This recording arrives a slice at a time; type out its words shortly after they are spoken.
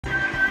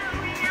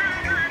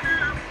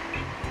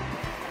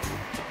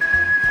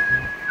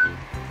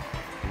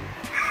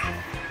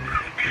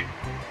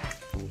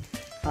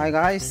Hi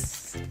guys,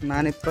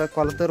 ನಾನಿಪ್ಪ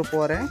ಕೊಳತೂರು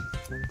ಪೋರೆ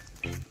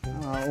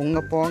உங்க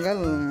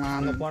போங்கல்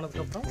அங்கே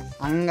போனதுக்கப்புறம்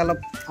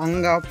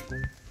அங்க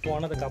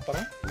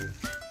போனதுக்கப்புறம்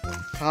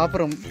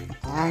காப்புறம்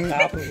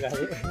அங்கே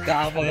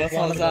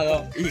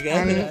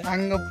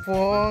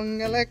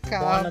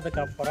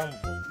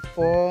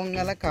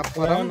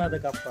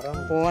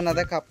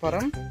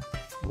போனதுக்கப்புறம்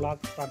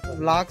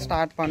vlog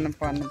ஸ்டார்ட்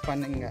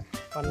பண்ணுங்க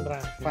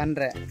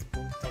பண்றேன்.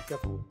 ஓகே,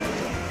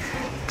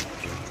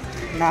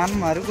 நான்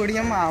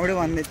மறுபடியும் ஆவிட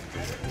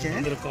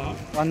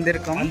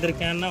வந்திருக்கேன்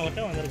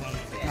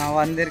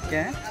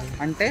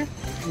అంటే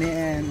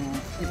నేను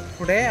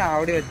ఇప్పుడే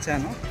ఆవిడ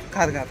వచ్చాను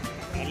కాదు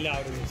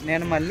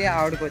నేను మళ్ళీ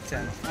ఆవిడకి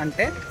వచ్చాను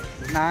అంటే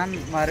నాన్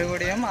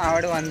మరుగడియం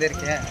ఆవిడ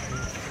వందిరికే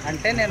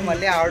అంటే నేను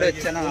మళ్ళీ ఆవిడ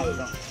వచ్చాను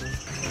అర్థం.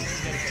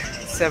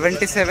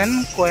 77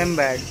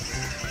 కోయంబేడ్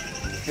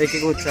ఎక్కి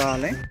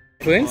కూర్చోవాలి.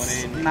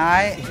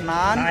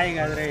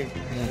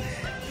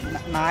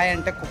 నాయ్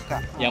అంటే కుక్క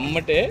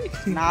ఎమ్మటే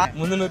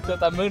ముందు నువ్వు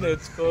తమిళ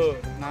నేర్చుకో.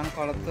 ನಾನು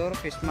కొలత్తూరు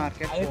ఫిష్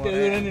మార్కెట్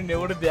నిన్ను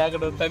ఎవడు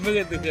దేగడు తమిళ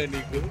ఎత్తుగా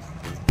నీకు.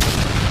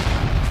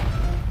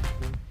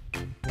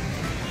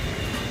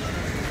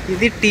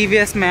 ఇది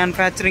టీవీఎస్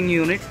మ్యానుఫ్యాక్చరింగ్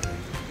యూనిట్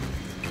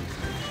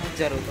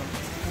జరుగుతుంది.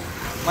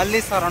 మళ్ళీ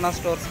సరవణ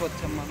స్టోర్స్కి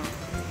వచ్చాం మనం.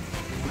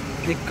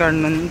 ఇక్కడ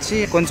నుంచి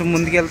కొంచెం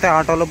ముందుకు వెళ్తే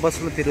ఆటోలో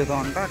బస్సులు తిరుగుతూ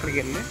ఉంటాయి. అక్కడికి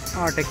వెళ్ళి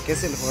ఆటో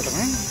ఎక్కేసి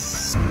వెళ్ళిపోవడమే.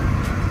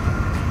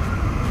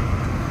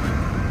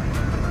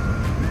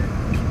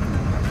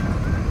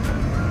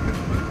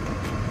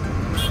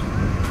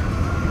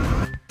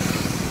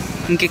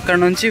 ఇంకిక్కడ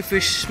నుంచి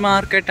ఫిష్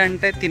మార్కెట్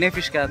అంటే తినే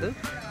ఫిష్ కాదు,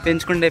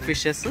 పెంచుకుండే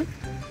ఫిషెస్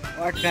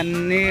వాటికి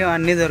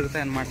అన్నీ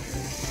దొరుకుతాయి అన్నమాట.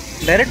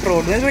 డైరెక్ట్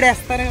రోడ్ మీద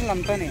పెడేస్తారు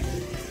వీళ్ళంతా.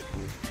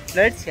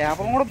 డైరెక్ట్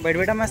చేపలు కూడా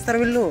బయట అమ్మేస్తారు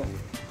వీళ్ళు.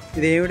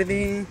 ఇదేమిటిది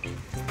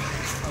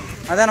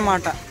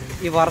అదనమాట.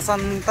 ఈ వరుస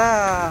అంతా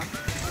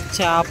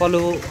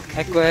చేపలు,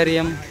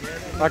 అక్వేరియం,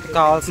 వాటికి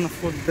కావాల్సిన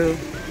ఫుడ్,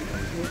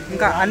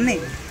 ఇంకా అన్నీ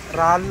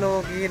రాళ్ళు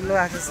గీళ్ళు,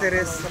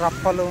 యాక్సెసరీస్,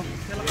 రప్పలు.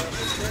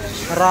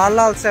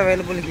 రాళ్ళు also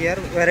available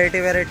here,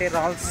 variety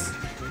Rolls.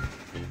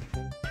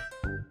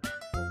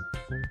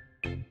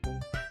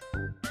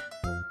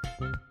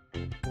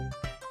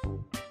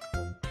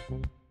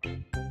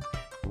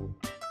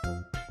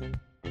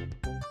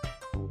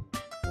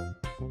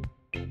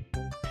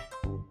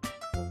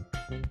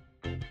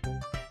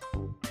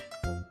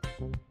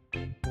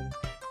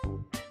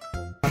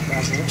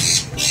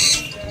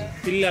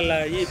 పిల్లల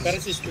ఈ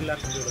పెరసిస్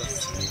పిల్లలు చూడు,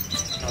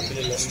 ఆ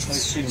పిల్లలు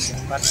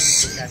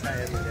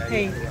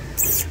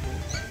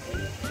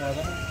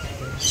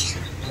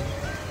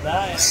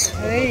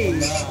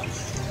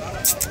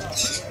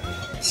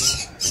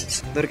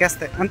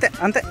దొరికేస్తాయి అంతే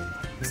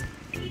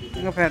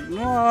ఇంకా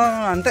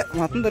అంతే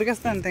మొత్తం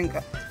దొరికేస్తాయి అంతే.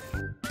 ఇంకా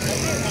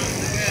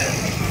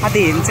అది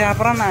ఏం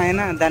చేపరా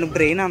నాయన, దాని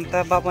బ్రెయిన్ అంత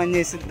బాగా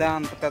పనిచేసిద్దా,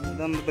 అంత పెద్ద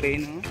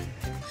బ్రెయిన్.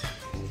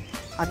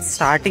 అది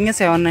స్టార్టింగే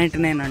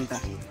 799 అంట.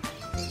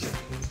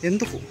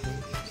 ఎందుకు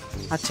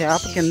ఆ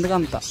చేపకి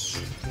ఎందుకంత?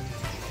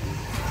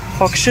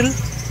 పక్షులు,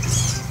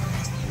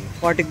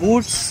 వాటి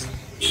గూడ్స్.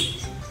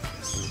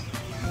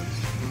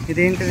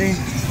 ఇదేంటిది?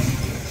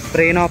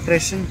 Brain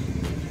operation,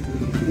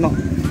 no,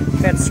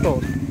 pet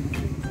store.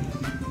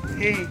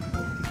 Hey,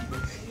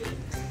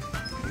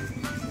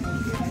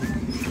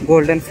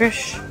 golden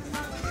fish,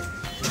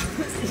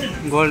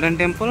 golden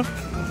temple.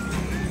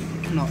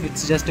 No,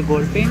 it's just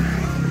gold pain.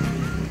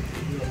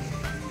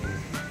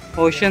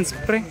 Ocean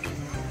spray,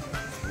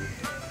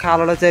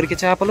 కాలలో జరిగే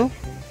చేపలు.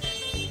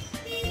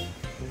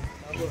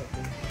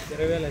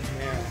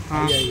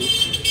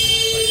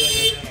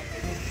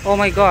 ఓ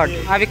మై గాడ్,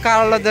 అవి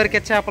కాలలో దొరికే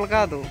చేపలు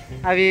కాదు,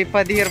 అవి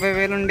 10-20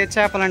 వేలు ఉండే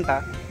చేపలంట.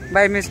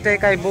 బై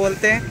మిస్టేక్ అవి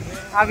బోల్తే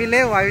అవి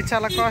లేవు, అవి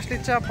చాలా కాస్ట్లీ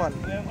చేపలు,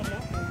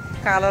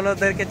 కాలలో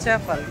దొరికే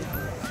చేపలు.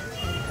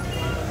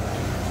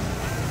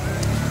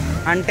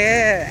 అంటే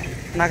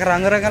నాకు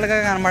రంగురంగులుగా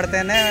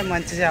కనబడితేనే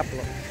మంచి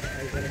చేపలు.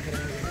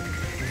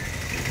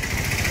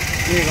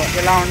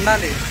 ఇలా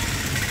ఉండాలి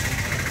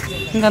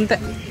ఇంకంతే.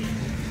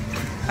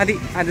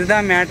 అదిదా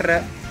మ్యాటర్.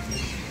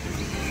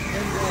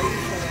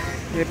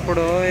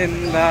 ఇప్పుడు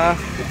ఇందా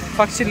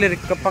పక్షులు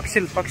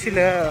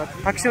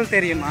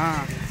తెలియమా?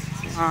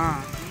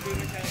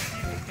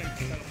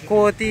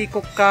 కోతి,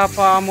 కుక్క,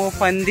 పాము,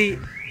 పంది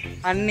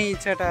అన్నీ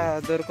ఇచ్చట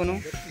దొరుకును.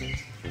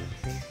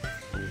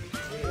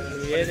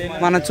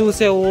 మనం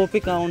చూసే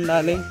ఓపిక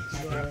ఉండాలి.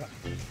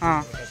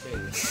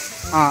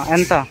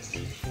 ఎంత?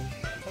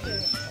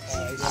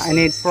 I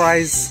need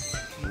price.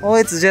 Oh,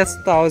 it's just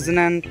 1,000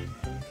 and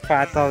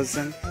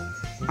 5,000.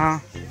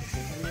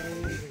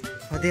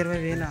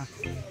 10,000.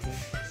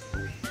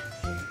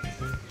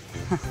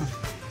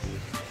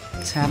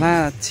 చాలా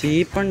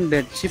cheap and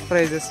dead cheap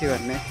prices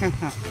ఇవన్నీ.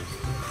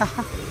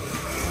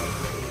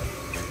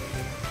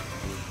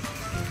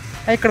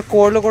 ఇక్కడ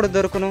కోళ్ళు కూడా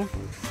దొరుకును,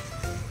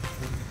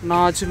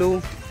 నాచులు,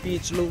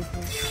 పీచులు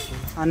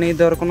అన్నీ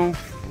దొరుకును.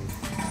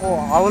 ఓ,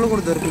 ఆవులు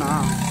కూడా దొరుకునా?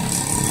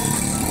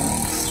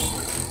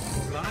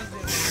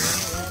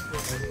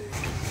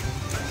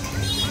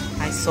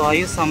 I saw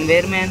you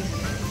somewhere, man.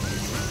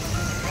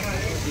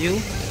 You?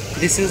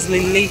 This is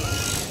Lily.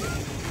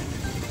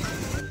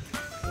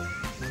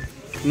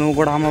 నువ్వు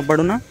కూడా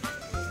అమ్మబడునా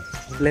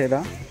లేదా?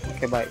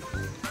 Okay bye.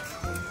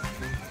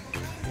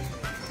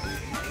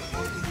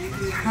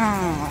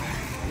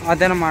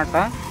 అదనమాట,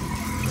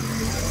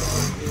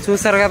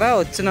 చూసారు కదా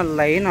వచ్చిన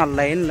లైన్. ఆ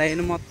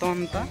లైన్ మొత్తం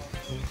అంతా,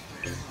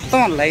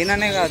 మొత్తం లైన్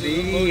అనే కాదు,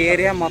 ఈ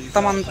ఏరియా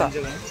మొత్తం అంతా.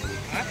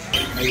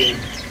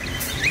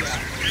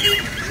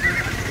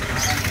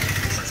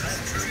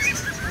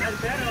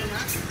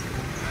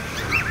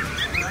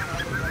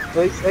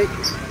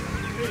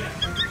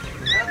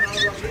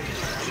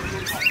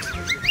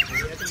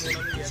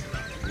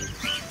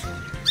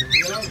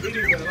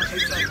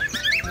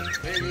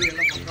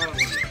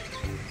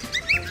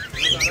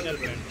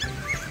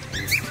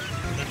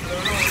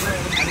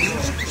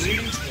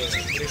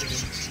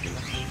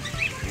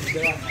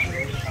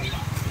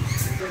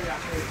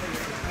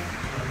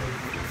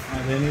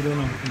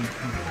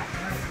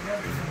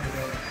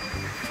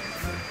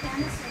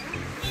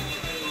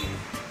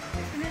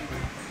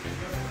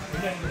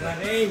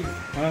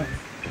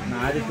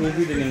 నాది 2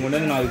 feet, నేను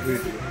ఉండేది 4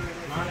 feet.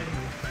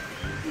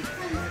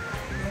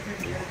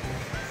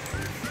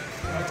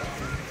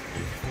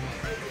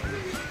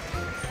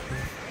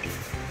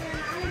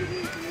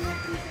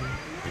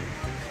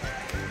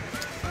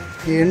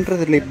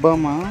 ఏంట్రది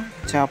లిబ్బామా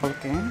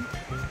చేపలకి?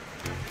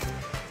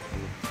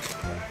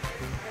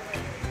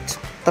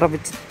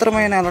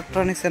 విచిత్రమైన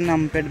ఎలక్ట్రానిక్స్ అన్ని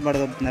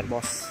అమ్మపెట్టబడుతున్నారు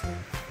బాస్.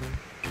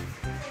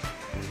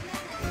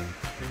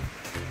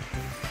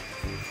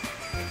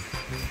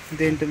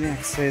 ఇదేంటిది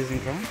ఎక్సర్సైజ్?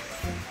 ఇంకా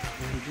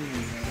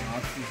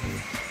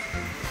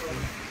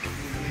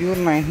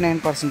ప్యూర్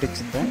 99%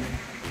 ఇచ్చిద్దా?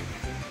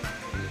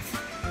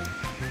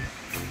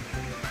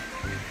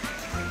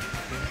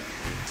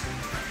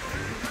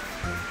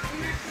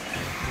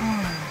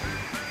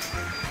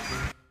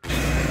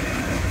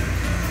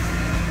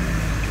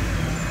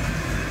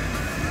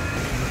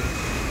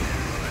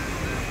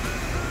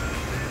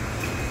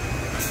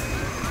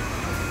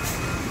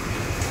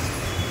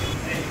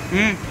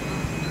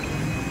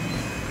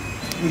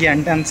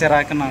 అంటే అంత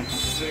చిరాక నాకు.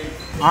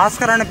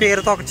 ఆస్కార్ అనే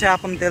పేరుతో ఒక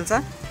చేప ఉంది తెలుసా?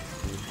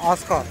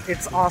 Oscar,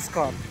 it's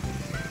Oscar.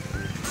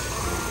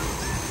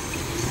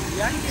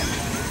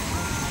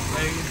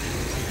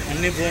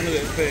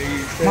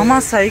 మామ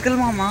సైకిల్,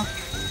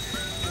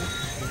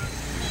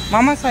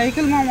 మామ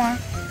సైకిల్ మామ.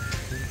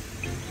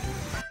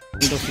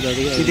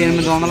 ఇది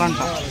 800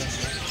 అంట.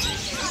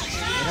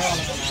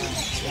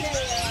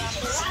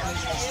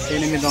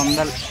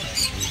 800.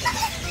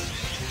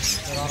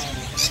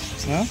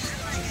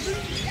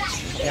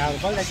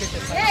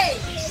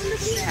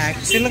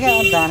 యాక్చువల్గా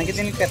దానికి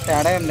దీనికి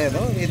తేడా ఏం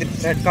లేదు. ఇది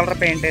రెడ్ కలర్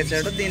పెయింట్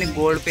వేసాడు, దీనికి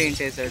గోల్డ్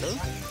పెయింట్ వేసాడు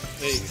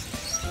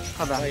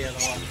కదా.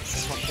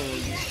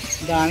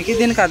 దానికి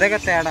దీనికి అదే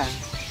కదా తేడా.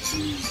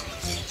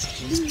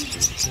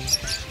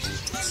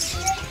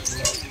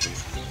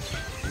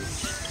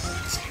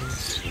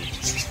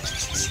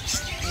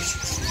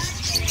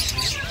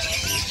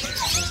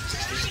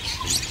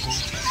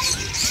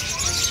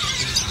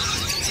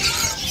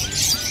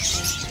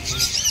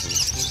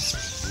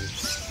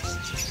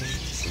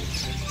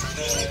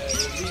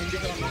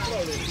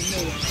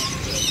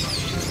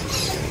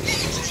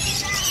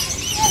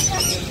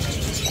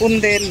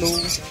 కుందేళ్ళు,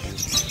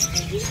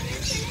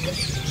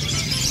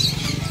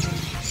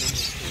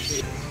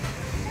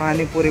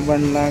 పానీపూరి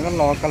బండిలాగా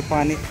లోకల్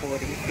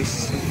పానీపూరి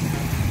ఫిష్.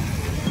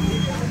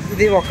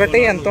 ఇది ఒకటి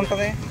ఎంత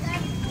ఉంటుంది?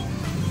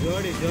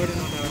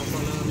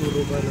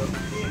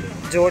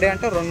 జోడి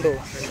అంటే 2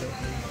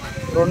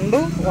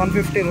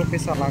 150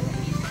 రూపీస్ అలాగా.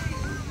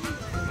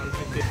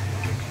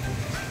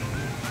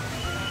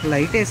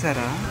 లైట్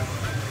వేసారా?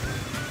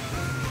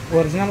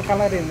 ఒరిజినల్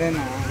కలర్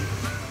ఇదేనా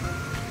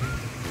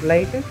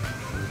లైట్?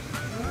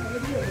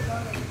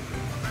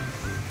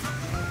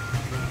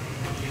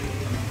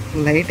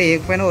 లైట్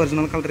వేయకపోయినా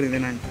ఒరిజినల్ కలర్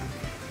ఇదేనంట.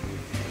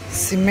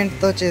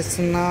 సిమెంట్తో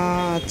చేసిన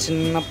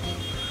చిన్న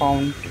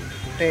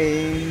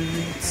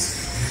ఫౌంటైన్స్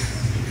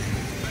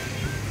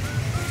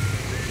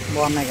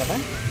బాగున్నాయి కదా.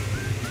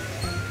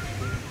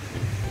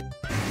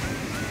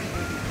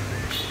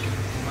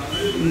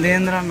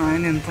 ఇదేంద్రా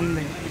నాయన ఎంత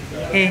ఉంది?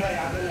 ఏ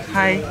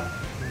హాయ్,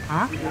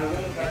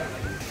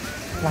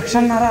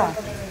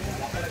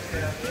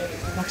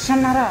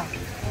 1,50,000?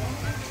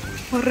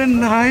 ఒరే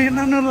నాయన,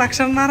 నువ్వు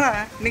 1,50,000?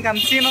 నీకు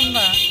అంత సీన్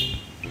ఉందా?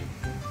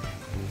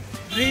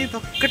 రే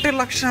ఇదొక్కటే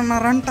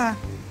 1,50,000 అంట.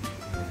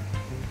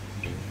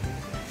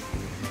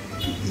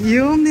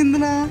 ఏముంది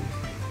ఇందులో?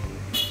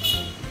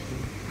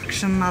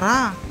 1,50,000?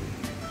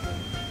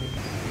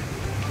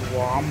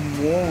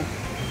 వామ్మో,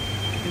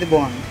 ఇది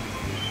బాగుంది.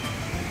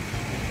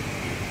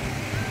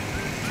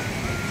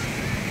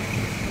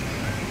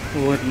 ఓ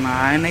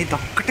నాయన,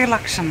 ఇదొక్కటే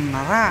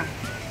 1,50,000?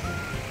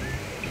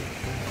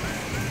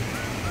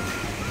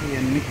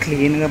 ఇవన్నీ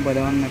క్లీన్గా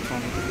భలే ఉన్నాయి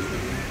ఫోన్.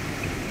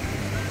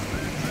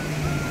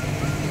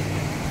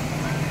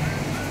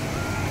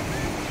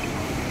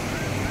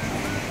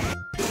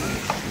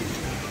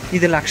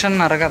 ఇది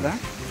 1,50,000 కదా.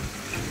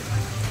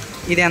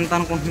 ఇది ఎంత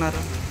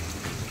అనుకుంటున్నారు?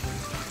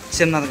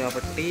 చిన్నది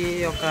కాబట్టి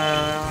ఒక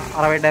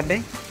 60, 70,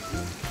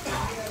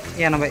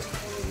 80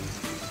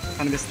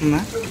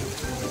 కనిపిస్తుందా?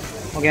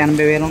 ఒక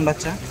 80,000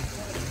 ఉండొచ్చా?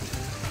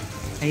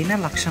 అయినా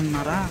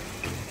 1,50,000.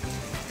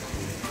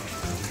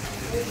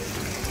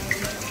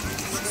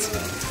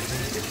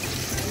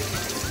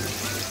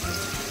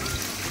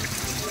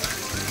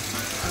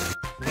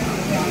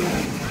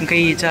 ఇంకా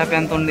ఈ చేప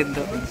ఎంత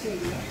ఉండిద్దో.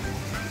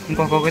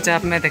 ఇంకొక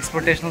చేప మీద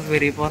ఎక్స్పెక్టేషన్స్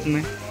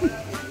పెరిగిపోతున్నాయి.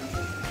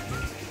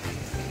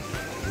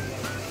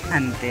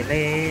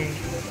 అంతేలే.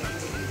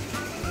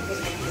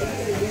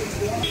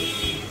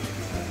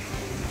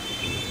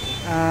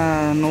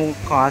 నువ్వు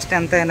కాస్ట్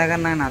ఎంత అయినా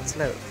కానీ నాకు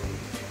నచ్చలేదు.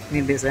 నీ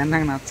డిజైన్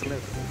నాకు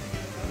నచ్చలేదు.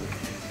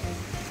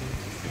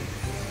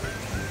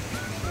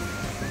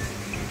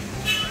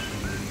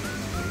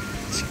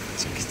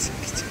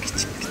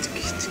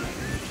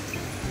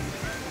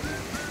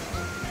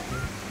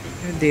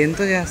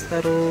 దేంతో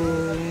చేస్తారు?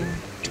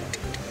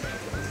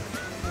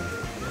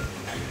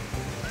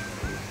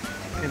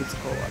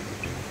 తెలుసుకోవాలి.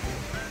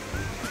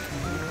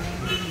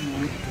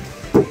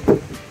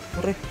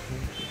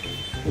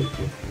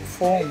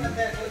 ఫోమ్,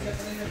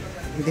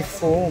 ఇది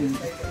ఫోమ్,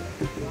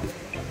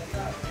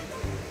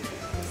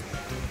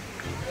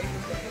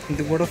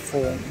 ఇది కూడా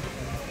foam,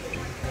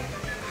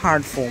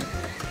 hard foam,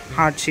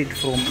 hard sheet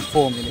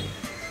foam ఇది.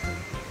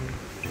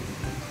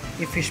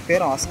 ఈ ఫిష్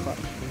పేరు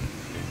ఆస్కార్.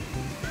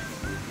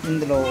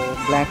 ఇందులో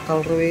బ్లాక్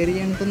కలర్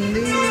వేరియంట్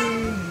ఉంది,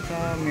 ఇంకా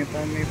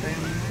మిగతా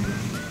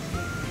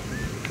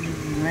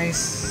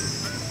నైస్.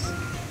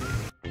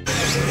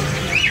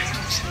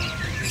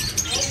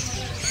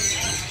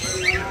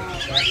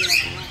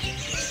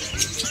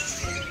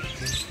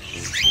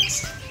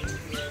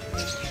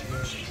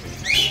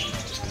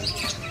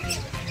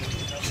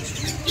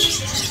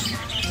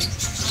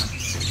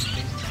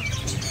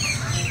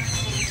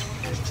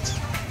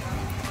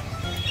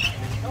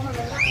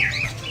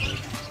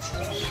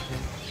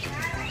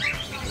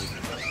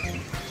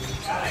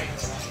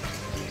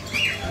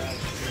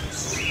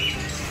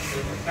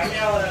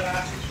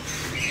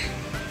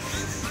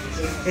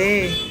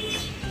 Hey,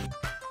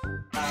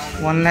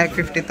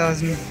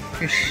 1,50,000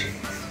 fish.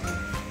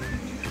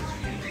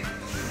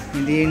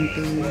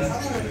 ఇదేంటి?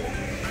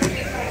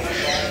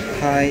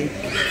 Hi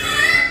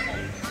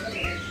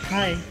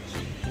hi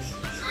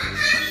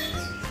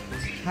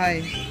hi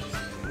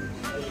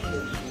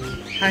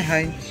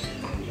hi hi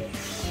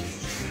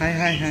hi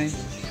hi hi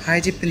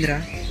hi చెప్పిందిరా.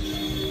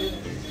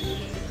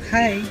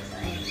 Hi.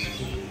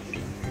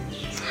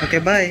 Okay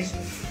bye.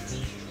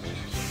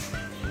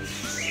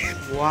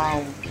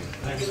 Wow,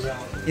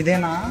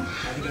 ఇదేనా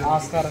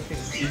ఆస్కార్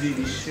ఫిష్?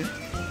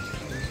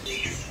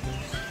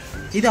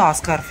 ఇది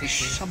ఆస్కార్ ఫిష్.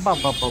 అబ్బా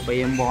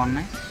ఏం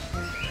బాగున్నాయి.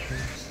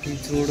 ఇది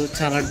చూడు,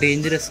 చాలా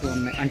డేంజరస్గా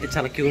ఉన్నాయి, అంటే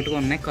చాలా క్యూట్గా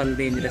ఉన్నాయి, కళ్ళు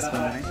డేంజరస్గా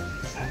ఉన్నాయి.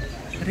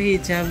 అరే ఈ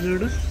చేప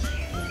చూడు.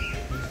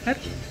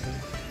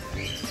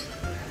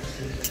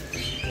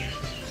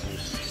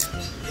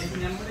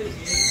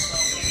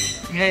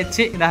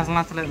 ఇది అసలు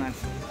నచ్చలేదు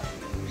నాకు.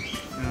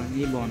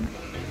 ఇవి బాగున్నాయి.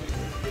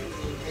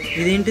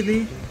 ఇదేంటిది?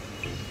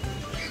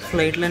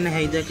 ఫ్లైట్లన్నీ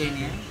హైజాక్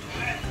అయినాయా?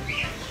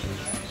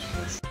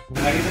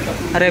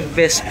 అరే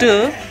బెస్ట్.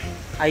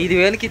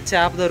 5,000కి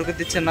చేప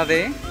దొరుకుద్ది చిన్నది.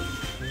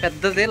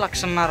 పెద్దది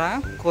 1,50,000.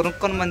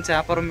 కొనుక్కొని మంచి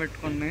వ్యాపారం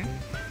పెట్టుకుని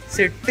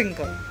సెట్.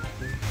 ఇంకా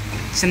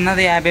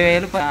చిన్నది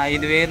 50,000,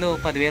 5,000,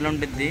 10,000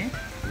 ఉంటుంది.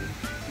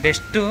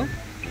 బెస్ట్.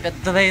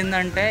 పెద్దది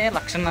అయిందంటే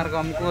 1,50,000కి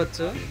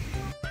అమ్ముకోవచ్చు.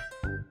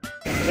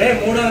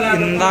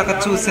 ఇందాక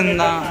చూసిన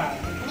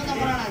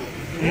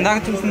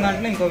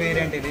దాంట్లో ఇంకో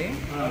వేరియంట్ ఇది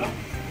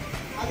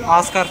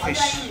ఆస్కార్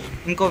ఫిష్.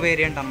 ఇంకో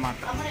వేరియంట్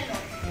అన్నమాట.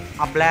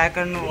 ఆ బ్లాక్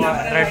అండ్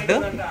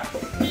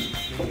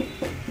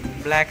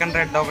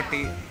రెడ్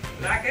ఒకటి,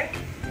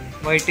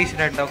 వైటిష్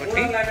రెడ్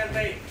ఒకటి.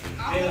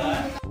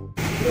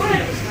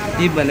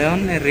 ఈ భలే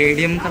ఉన్నాయి,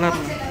 రేడియం కలర్.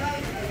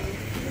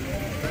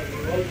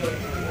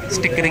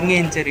 స్టిక్కరింగ్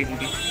వేయించారు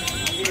వీటికి.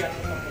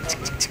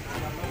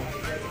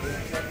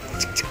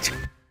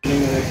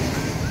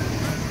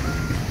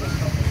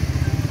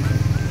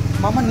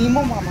 మామ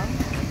నీమో మామ.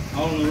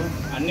 అవును,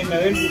 అన్ని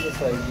మెరైన్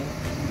ఫిషెస్ అవి.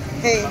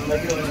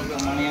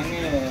 మన అన్ని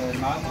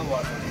నార్మల్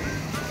వాటర్.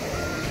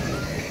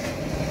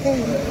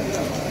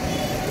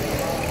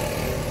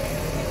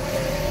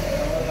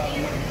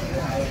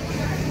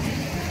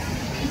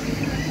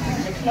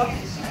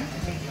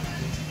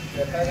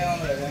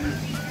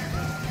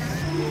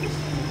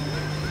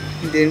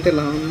 ఇదేంటి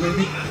ఎలా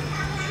ఉంది?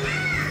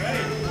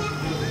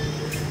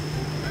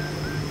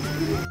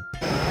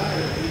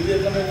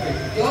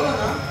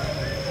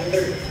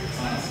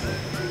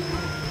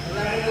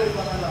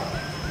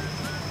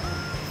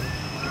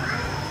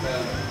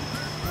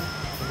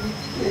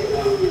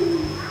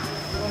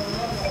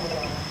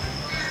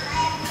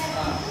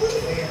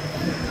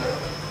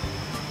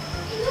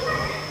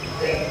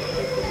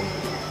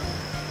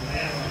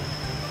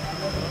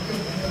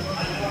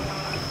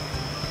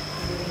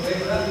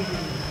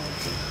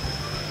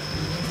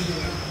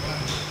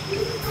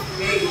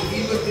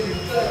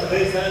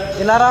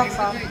 ఇలా రా.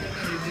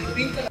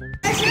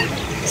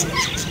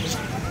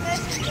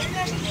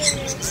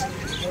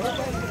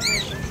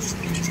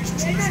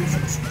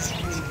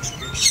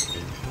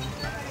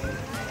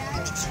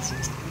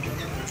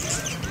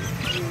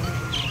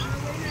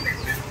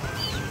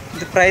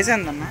 ఇది ప్రైస్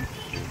ఎంతన్నా?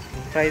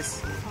 ప్రైస్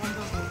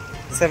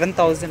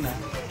 7,000.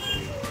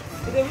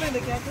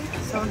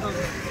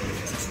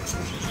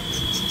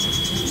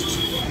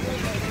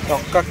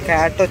 ఒక్క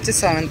క్యాట్ వచ్చి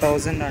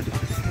 7,000 అంట.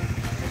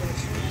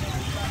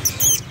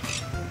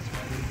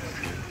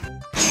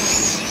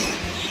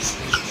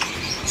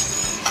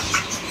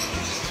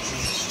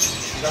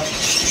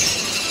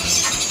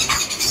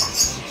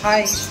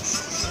 హాయ్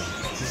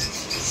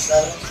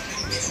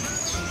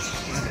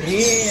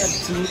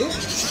చూడు,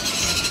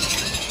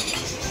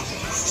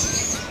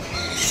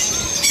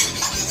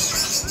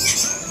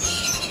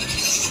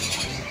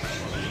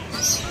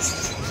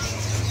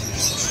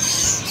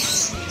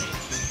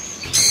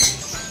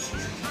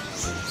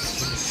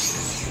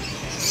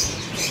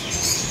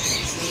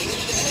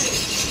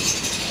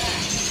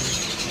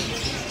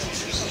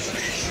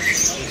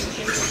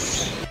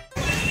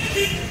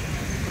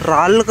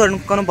 రాళ్ళు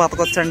కనుక్కొని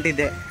బతకొచ్చు అంటే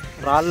ఇదే,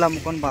 రాళ్ళు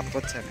అమ్ముకొని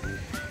బతకొచ్చండి.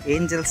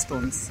 ఏంజల్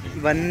స్టోన్స్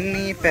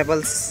ఇవన్నీ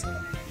పెబల్స్,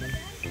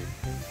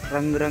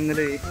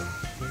 రంగురంగులు.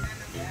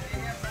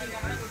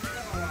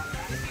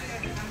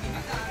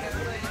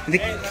 ఇది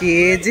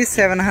కేజీ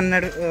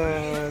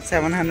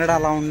 700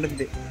 అలా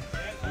ఉండుద్ది.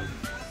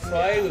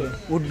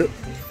 వుడ్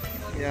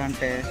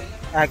అంటే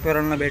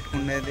ఆక్వేరియంలో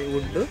పెట్టుకునేది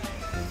వుడ్.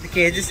 ఇది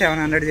కేజీ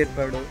 700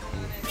 చెప్పాడు.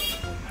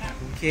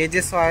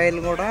 కేజీ సాయిల్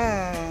కూడా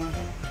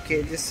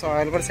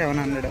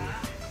 700.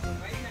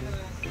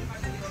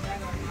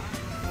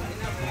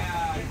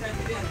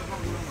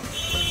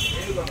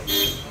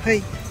 హై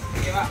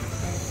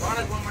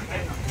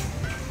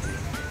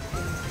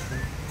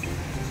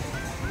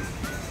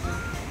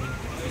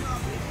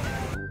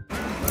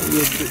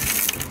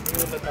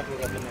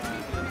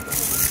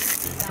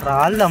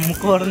రాళ్ళు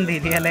అమ్ముకోవడం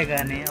తెలియాలే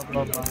కానీ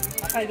అప్పుడబ్బా.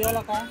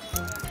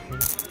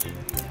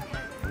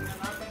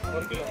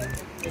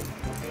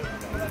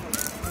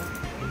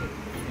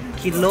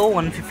 కిలో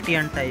 150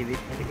 అంట. ఇవి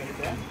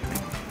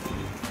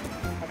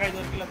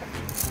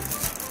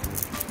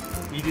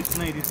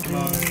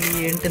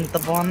ఏంటి ఇంత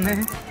బాగుంది?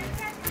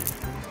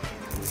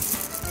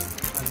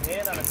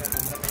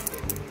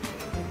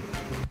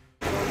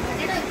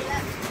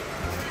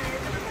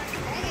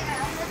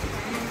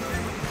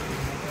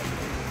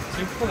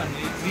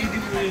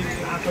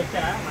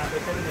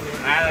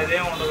 అదే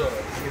ఉండదు.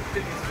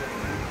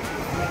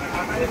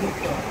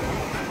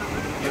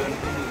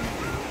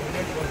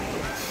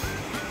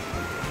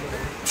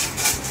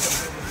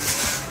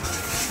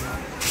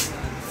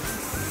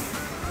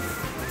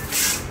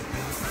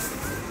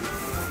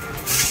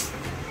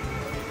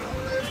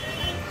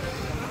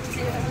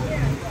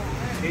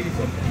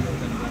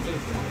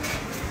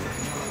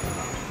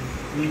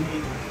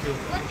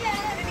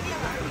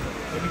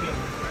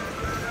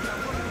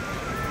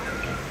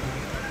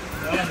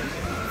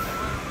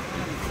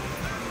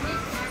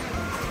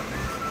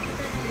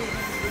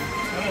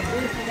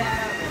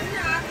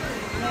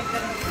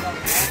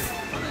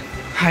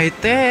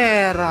 అయితే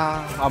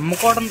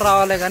అమ్ముకోవడం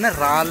రావాలి కానీ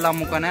రాళ్ళు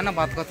అమ్ముకొనైనా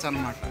బతకొచ్చు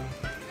అనమాట.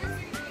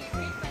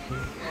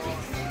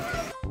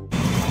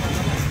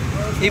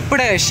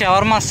 ఇప్పుడే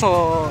షవర్మా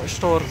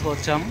స్టోర్కి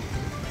వచ్చాము.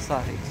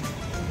 Sorry,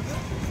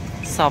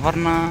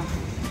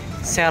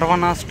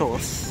 Saravana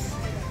stores.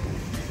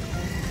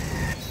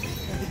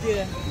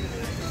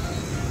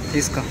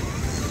 తీసుకో.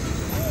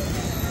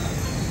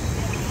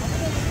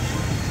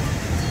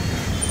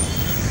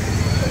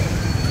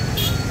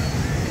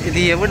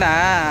 ఇది ఎవడా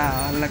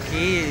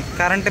వాళ్ళకి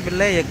కరెంటు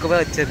బిల్లే ఎక్కువ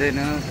వచ్చేది.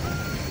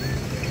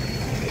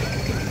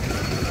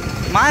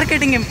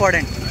 Marketing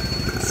important.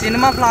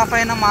 సినిమా ఫ్లాప్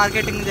అయినా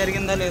మార్కెటింగ్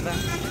జరిగిందా లేదా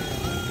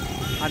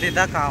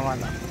అదిదా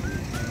కావాలా.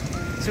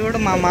 చూడు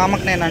మా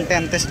మామకు నేనంటే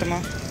ఎంత ఇష్టమో.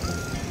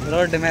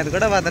 రోడ్డు మీద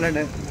కూడా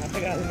వదలడు.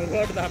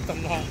 రోడ్డు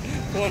దాటుతున్నా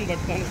ఫోన్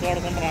పట్టుకొని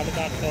చూడకుండా అటు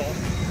దాటుకో.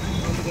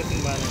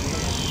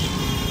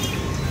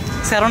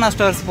 శరవణ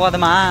స్టోర్స్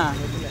పోదామా?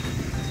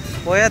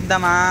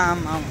 పోయొద్దామా?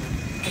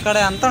 ఇక్కడ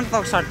ఎంత ఉంటుంది?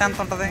 ఒక షర్ట్ ఎంత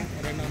ఉంటుంది?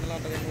 200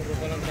 ఉంటుంది, 3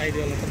 రూపాయలు ఉంటుంది, 5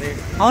 వేలు ఉంటుంది.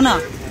 అవునా?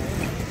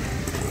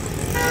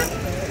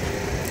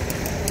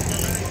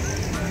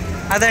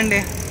 అదండి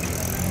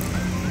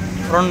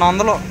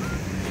 200,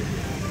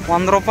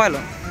 100 రూపాయలు,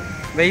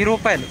 1000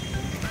 రూపాయలు,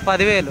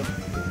 10,000,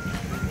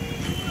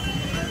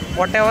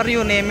 what ever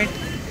you name it,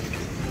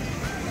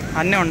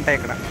 అన్నీ ఉంటాయి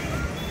ఇక్కడ.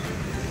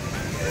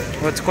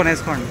 వచ్చి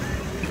కొనేసుకోండి.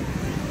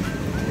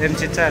 ఏం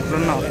చిచ్చా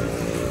ఎట్లున్నావు?